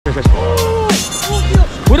fish. Oh,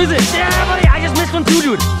 what is it? Yeah, buddy, I just missed one too,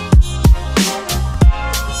 dude.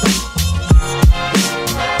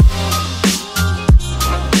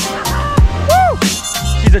 Woo!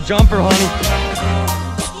 She's a jumper, honey.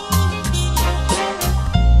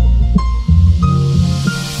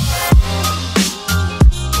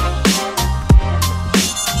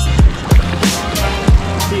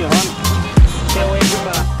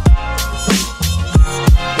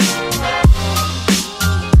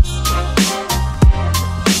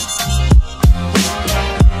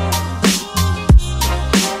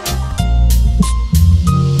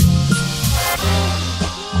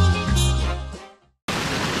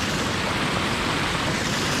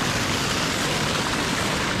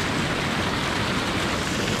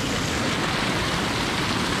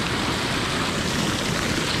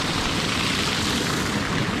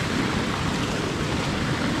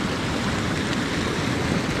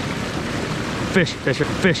 Fish, fish,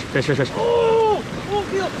 fish, fish, fish, fish. Oh,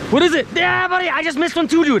 what is it? Yeah, buddy, I just missed one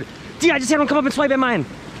too, dude. Dude, I just had one come up and swipe at mine.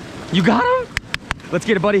 You got him? Let's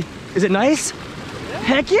get it, buddy. Is it nice? Yeah.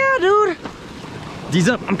 Heck yeah, dude. D's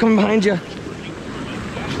up, I'm coming behind you.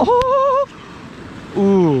 Oh,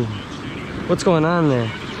 ooh, what's going on there?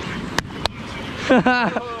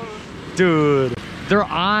 Dude, they're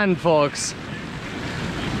on, folks.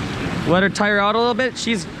 Let her tire out a little bit.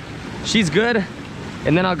 She's good,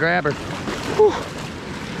 and then I'll grab her. Whew.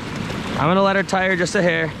 I'm gonna let her tire just a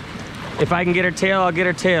hair. If I can get her tail, I'll get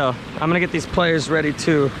her tail. I'm gonna get these pliers ready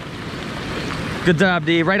too. Good job,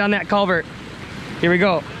 D. Right on that culvert. Here we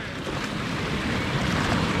go.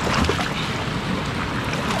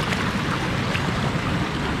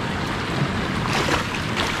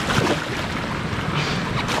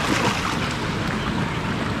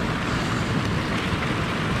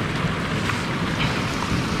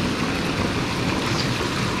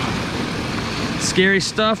 Scary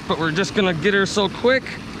stuff, but we're just gonna get her so quick.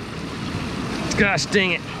 Gosh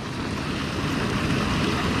dang it.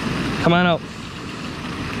 Come on out.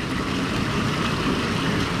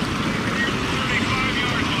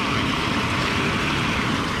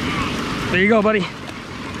 There you go, buddy.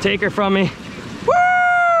 Take her from me.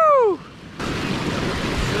 Woo!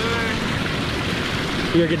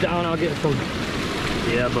 Here, get down, I'll get it from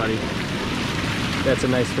you. Yeah, buddy. That's a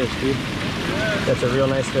nice fish, dude. That's a real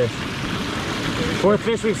nice fish. Fourth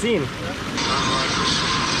fish we've seen. And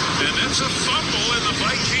that's a fumble and the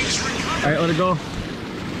Vikings recover. All right, let it go.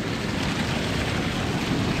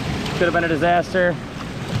 Could have been a disaster.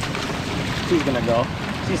 She's gonna go.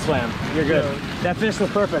 She swam. You're good. Yeah. That fish was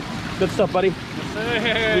perfect. Good stuff, buddy.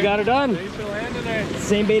 Yes, you got her done. Thanks for landing there.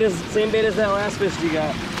 Same bait as that last fish you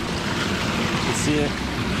got. You see it.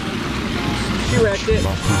 She wrecked it.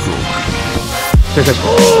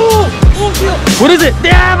 Oh! What is it?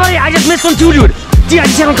 Yeah, buddy, I just missed one too, dude. Dude, I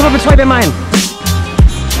just had one come up and swipe at mine.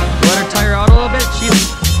 Let her tire out a little bit.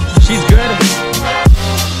 She's good.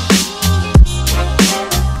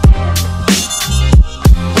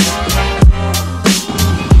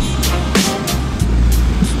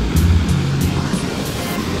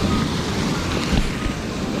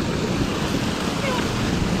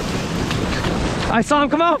 I saw him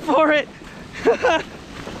come out for it.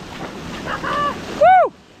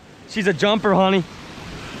 Woo! She's a jumper, honey.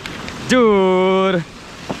 Dude,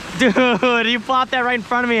 you plopped that right in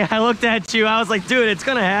front of me. I looked at you. I was like, dude, it's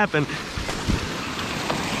gonna happen.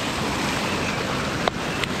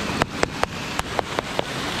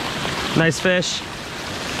 Nice fish.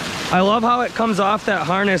 I love how it comes off that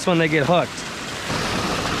harness when they get hooked.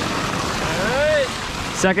 All right.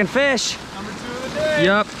 Second fish. Number 2 of the day.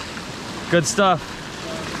 Yep. Good stuff.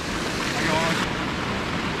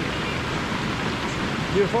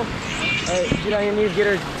 Beautiful. All right, get on your knees, get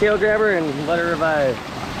her tail grabber, and let her revive.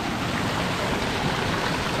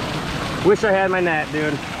 Wish I had my net,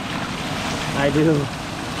 dude. I do.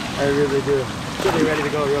 I really do. Get me ready to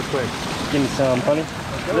go real quick. Give me some, honey.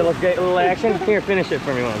 A little action. Here, finish it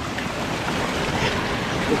for me once.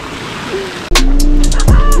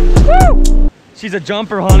 Woo! She's a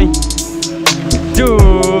jumper, honey.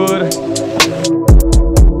 Dude.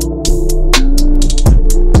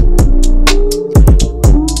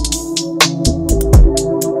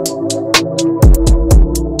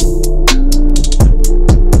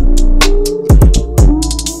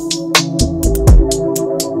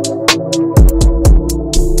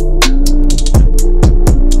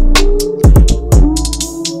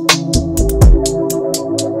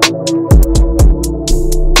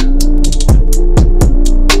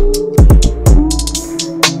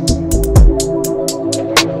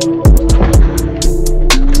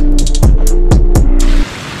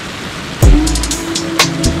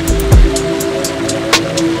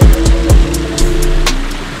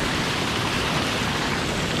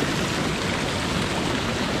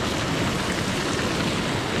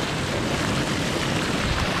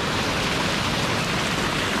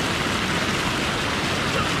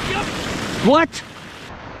 What?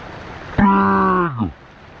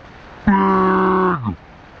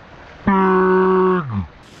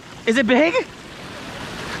 Is it big?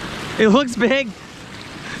 It looks big.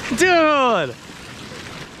 Dude!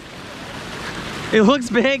 It looks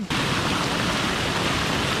big.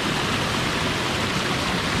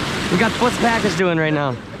 We got, what's the package doing right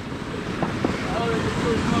now?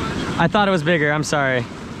 I thought it was bigger, I'm sorry.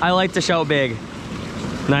 I like to shout big.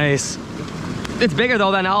 Nice. It's bigger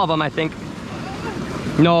though than all of them, I think.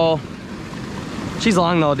 No. She's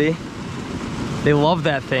long though, D. They love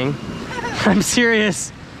that thing. I'm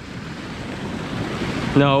serious.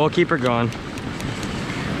 No, we'll keep her going.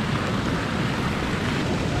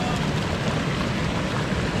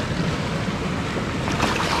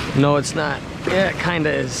 No, it's not. Yeah, it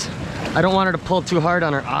kinda is. I don't want her to pull too hard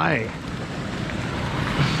on her eye.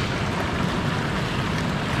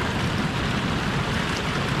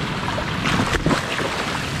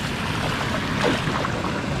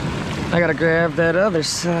 I gotta grab that other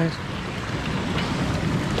side.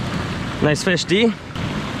 Nice fish, D. There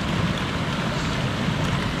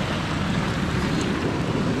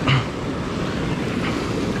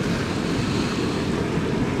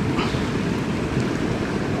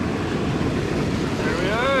we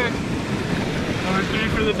are. Number 3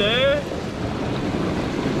 for the day.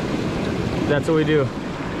 That's what we do.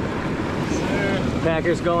 Sir.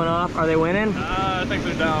 Packers going off. Are they winning? I think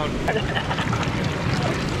they're down.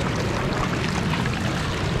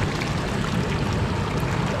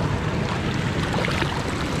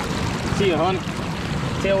 See you, hon.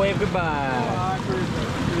 Tail wave goodbye.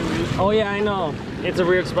 Oh yeah, I know. It's a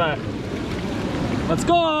weird spot. Let's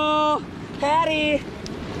go! Patty!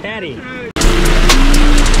 Patty.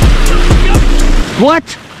 What?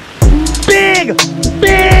 Big!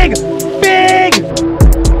 Big!